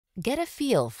Get a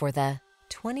feel for the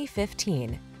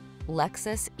 2015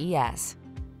 Lexus ES.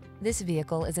 This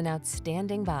vehicle is an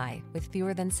outstanding buy with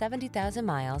fewer than 70,000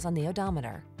 miles on the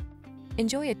odometer.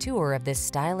 Enjoy a tour of this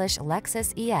stylish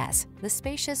Lexus ES, the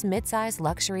spacious midsize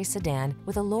luxury sedan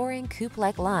with alluring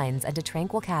coupe-like lines and a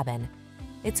tranquil cabin.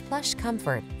 Its plush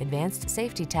comfort, advanced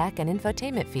safety tech, and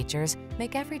infotainment features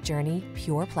make every journey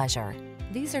pure pleasure.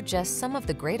 These are just some of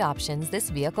the great options this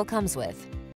vehicle comes with: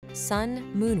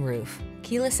 sun, moonroof,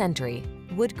 keyless entry,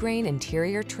 wood grain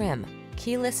interior trim,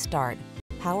 keyless start,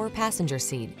 power passenger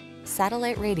seat,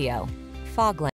 satellite radio, fog lamps.